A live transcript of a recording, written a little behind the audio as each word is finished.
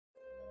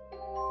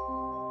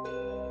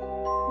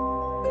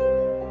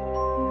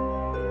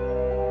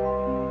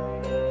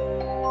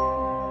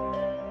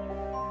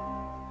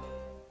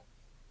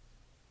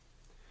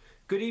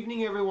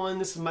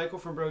This is Michael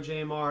from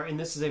BroJMR, and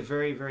this is a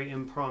very, very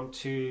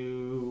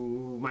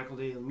impromptu Michael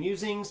Daily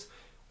Musings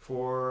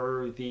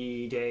for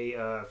the day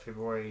of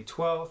February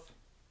 12th,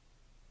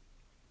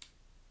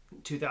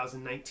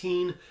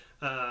 2019.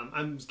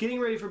 I'm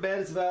getting ready for bed.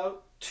 It's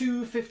about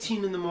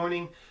 2:15 in the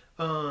morning.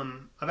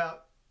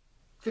 About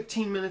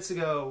 15 minutes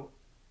ago,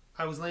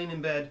 I was laying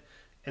in bed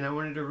and I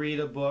wanted to read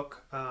a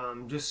book,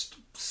 just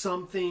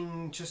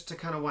something just to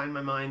kind of wind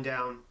my mind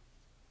down,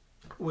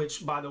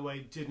 which, by the way,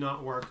 did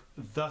not work,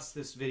 thus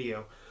this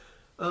video.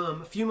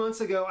 A few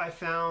months ago, I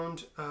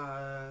found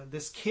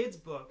this kid's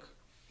book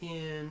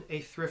in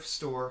a thrift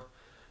store,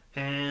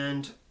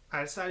 and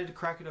I decided to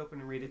crack it open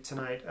and read it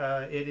tonight.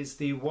 It is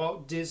the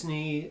Walt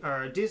Disney,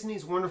 or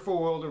Disney's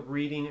Wonderful World of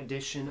Reading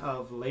edition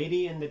of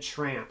Lady and the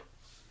Tramp.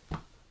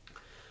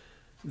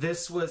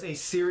 This was a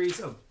series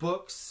of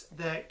books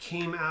that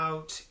came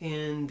out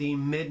in the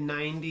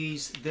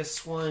mid-90s.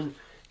 This one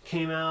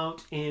came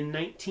out in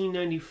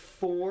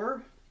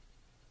 1994.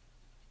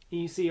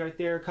 You see right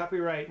there,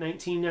 copyright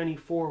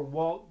 1994,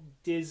 Walt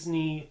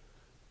Disney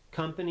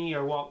Company,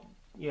 or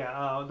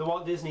the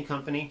Walt Disney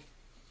Company.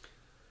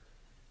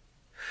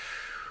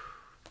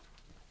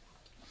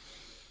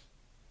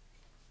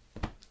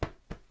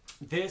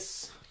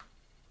 This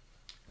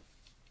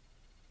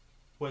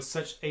was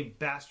such a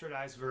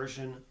bastardized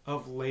version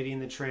of Lady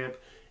and the Tramp.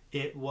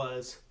 It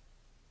was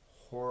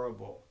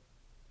horrible.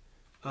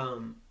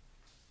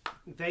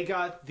 They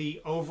got the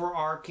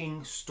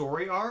overarching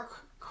story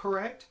arc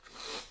correct.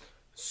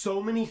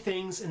 So many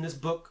things in this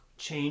book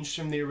changed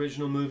from the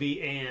original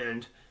movie,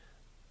 and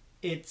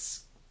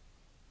it's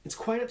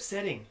quite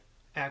upsetting,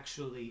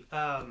 actually.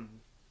 I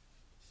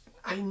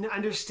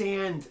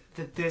understand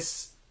that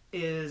this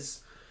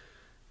is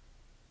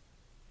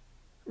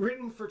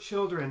written for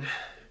children,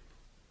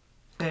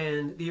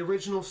 and the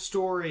original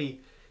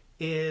story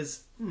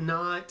is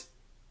not...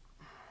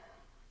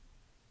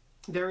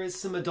 There is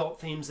some adult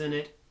themes in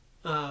it.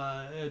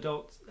 It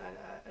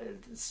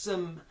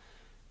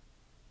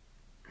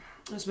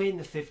was made in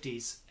the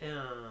 50s.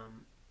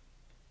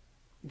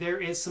 There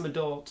is some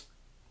adult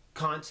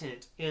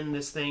content in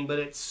this thing, but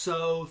it's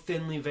so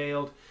thinly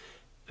veiled.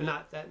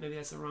 Not that, maybe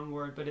that's the wrong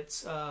word, but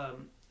it's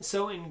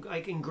so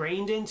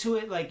ingrained into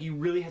it, like you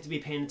really have to be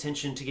paying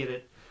attention to get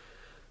it.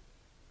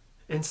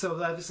 And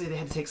so obviously they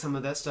had to take some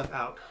of that stuff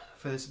out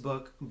for this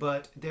book,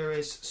 but there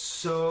is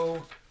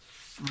so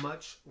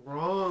much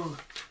wrong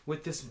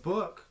with this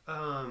book.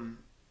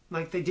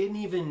 Like, they didn't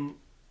even...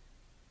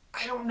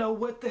 I don't know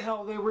what the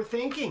hell they were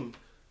thinking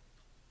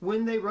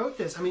when they wrote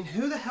this. I mean,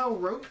 who the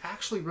hell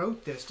actually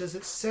wrote this? Does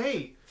it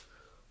say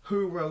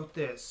who wrote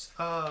this?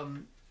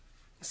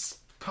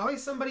 Probably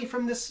somebody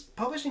from this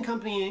publishing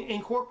company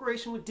in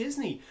cooperation with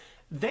Disney.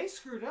 They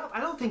screwed up.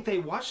 I don't think they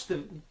watched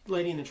the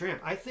Lady and the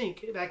Tramp. I think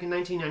back in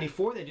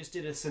 1994 they just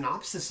did a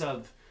synopsis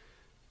of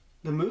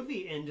the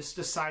movie and just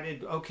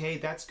decided, okay,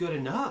 that's good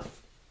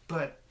enough.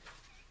 But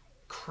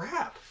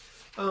crap.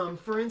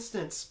 For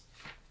instance,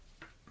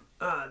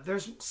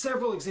 there's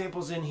several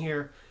examples in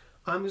here.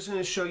 I'm just going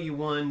to show you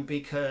one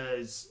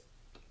because,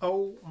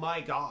 oh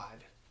my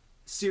God,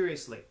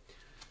 seriously.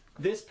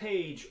 This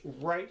page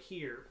right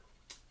here,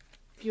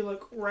 if you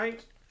look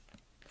right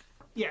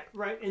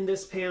in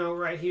this panel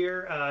right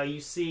here, you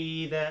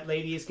see that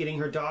lady is getting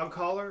her dog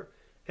collar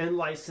and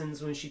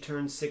license when she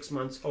turns 6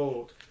 months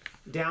old.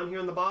 Down here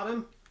on the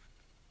bottom,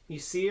 you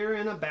see her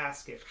in a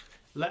basket.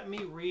 Let me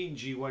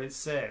read you what it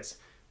says.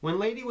 When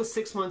Lady was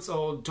 6 months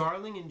old,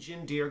 Darling and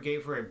Jim Deere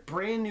gave her a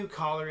brand new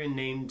collar and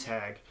name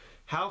tag.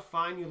 "How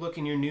fine you look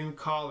in your new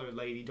collar,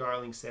 Lady,"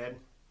 Darling said.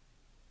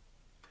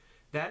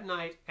 That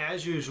night,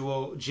 as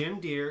usual,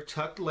 Jim Deere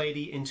tucked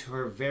Lady into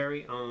her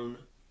very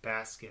own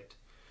basket.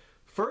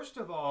 First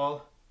of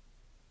all,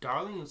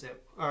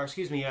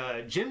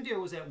 Jim Deere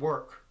was at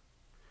work.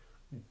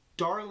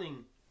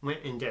 Darling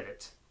went and did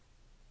it.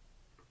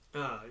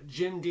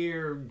 Jim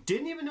Deere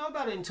didn't even know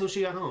about it until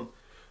she got home.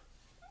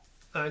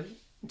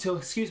 Until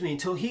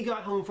he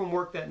got home from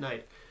work that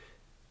night.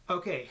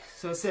 Okay,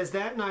 so it says,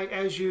 that night,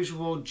 as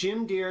usual,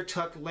 Jim Deere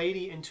tucked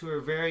Lady into her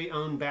very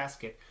own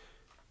basket.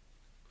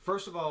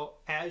 First of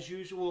all, as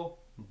usual,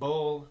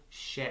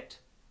 bullshit.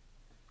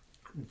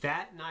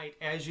 That night,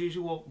 as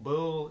usual,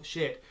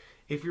 bullshit.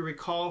 If you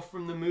recall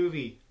from the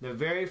movie, the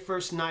very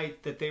first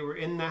night that they were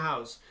in the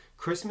house,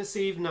 Christmas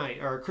Eve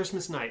night, or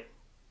Christmas night,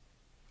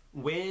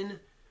 when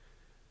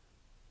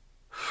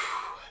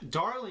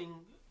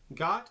Darling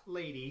got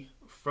Lady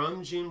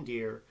from Jim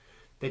Deere,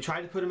 they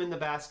tried to put him in the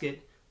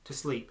basket to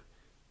sleep.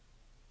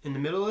 In the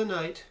middle of the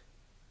night,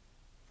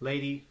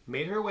 Lady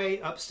made her way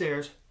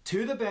upstairs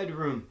to the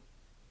bedroom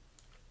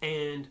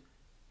and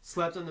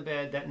slept on the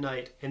bed that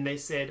night, and they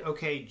said,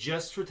 okay,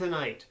 just for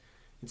tonight,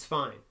 it's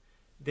fine.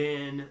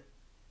 Then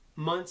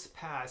months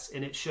pass,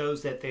 and it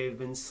shows that they've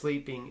been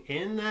sleeping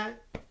in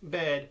that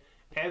bed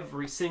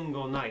every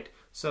single night.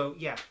 So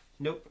yeah,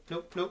 nope.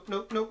 A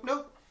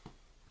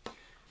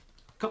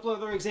couple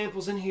other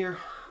examples in here,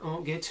 I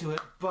won't get to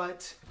it,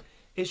 but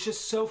it's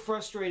just so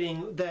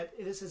frustrating that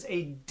this is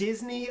a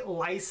Disney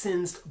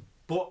licensed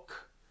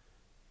book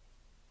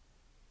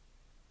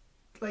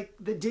like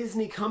the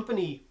Disney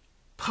company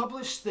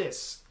published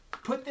this,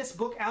 put this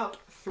book out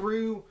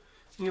through,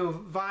 you know,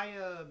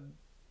 via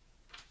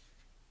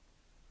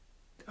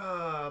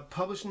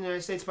published in the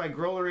United States by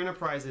Growler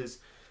Enterprises.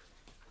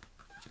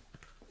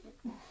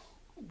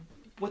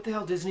 What the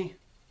hell, Disney?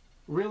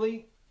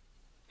 Really?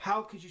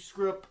 How could you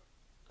screw up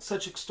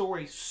such a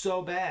story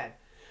so bad?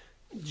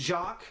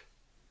 Jock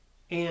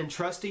and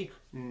Trusty,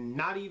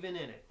 not even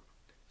in it.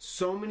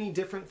 So many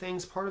different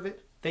things part of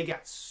it, they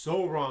got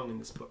so wrong in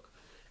this book.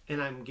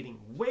 And I'm getting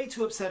way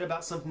too upset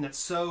about something that's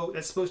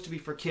supposed to be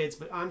for kids,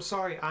 but I'm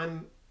sorry,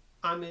 I'm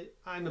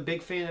a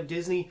big fan of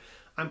Disney.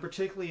 I'm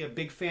particularly a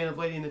big fan of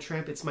Lady and the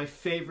Tramp. It's my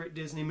favorite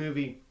Disney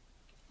movie,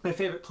 my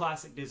favorite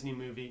classic Disney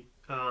movie.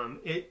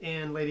 It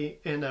and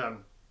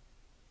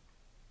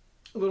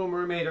Little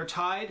Mermaid are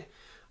tied.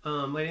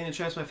 Lady and the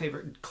Tramp's my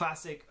favorite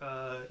classic,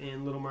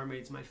 and Little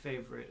Mermaid's my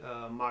favorite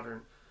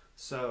modern.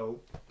 So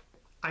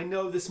I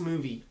know this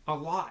movie a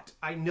lot.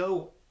 I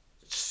know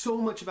so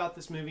much about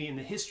this movie and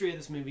the history of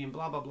this movie and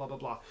blah blah blah blah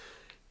blah.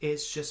 It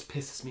just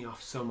pisses me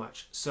off so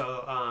much.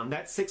 So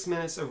that's 6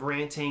 minutes of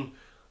ranting.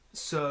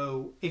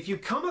 So if you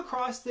come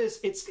across this,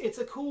 it's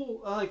a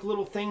cool like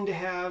little thing to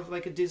have,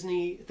 like a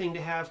Disney thing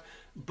to have,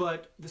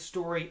 but the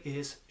story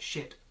is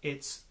shit.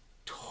 It's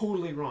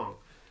totally wrong.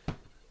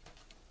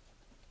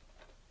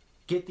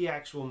 Get the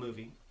actual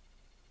movie.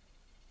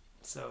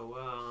 So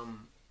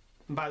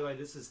by the way,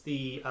 this is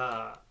the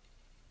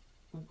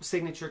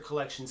Signature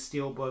Collection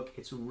Steelbook.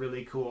 It's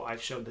really cool.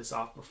 I've showed this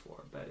off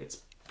before, but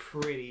it's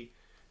pretty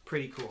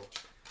cool.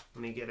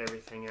 Let me get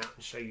everything out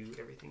and show you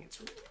everything.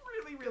 It's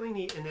really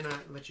neat, and then I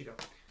let you go.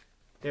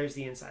 There's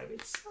the inside of it.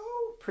 It's so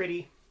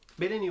pretty.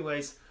 But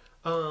anyways,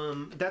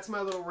 that's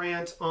my little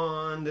rant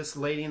on this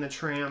Lady and the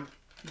Tramp,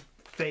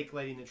 fake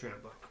Lady and the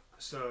Tramp book.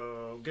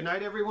 So good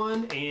night,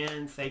 everyone,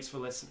 and thanks for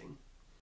listening.